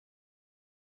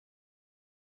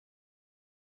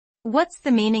What's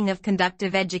the meaning of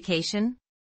conductive education?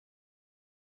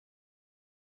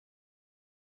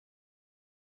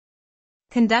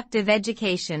 Conductive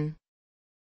education.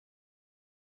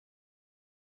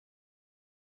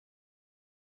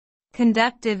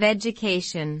 Conductive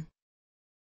education.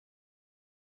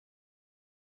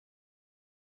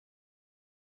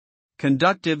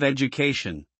 Conductive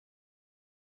education.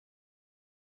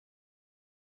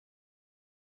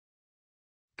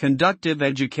 Conductive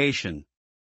education.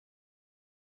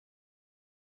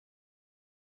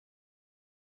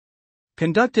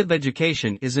 Conductive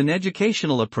education is an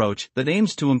educational approach that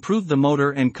aims to improve the motor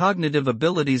and cognitive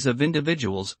abilities of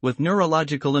individuals with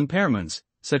neurological impairments,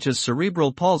 such as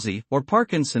cerebral palsy or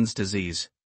Parkinson's disease.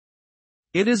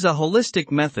 It is a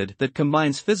holistic method that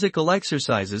combines physical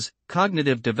exercises,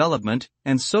 cognitive development,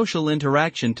 and social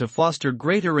interaction to foster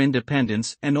greater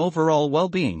independence and overall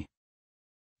well-being.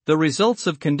 The results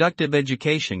of conductive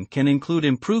education can include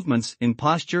improvements in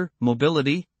posture,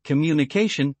 mobility,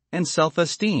 communication, and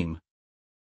self-esteem.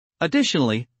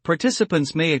 Additionally,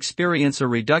 participants may experience a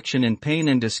reduction in pain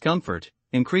and discomfort,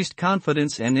 increased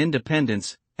confidence and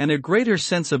independence, and a greater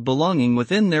sense of belonging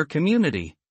within their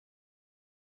community.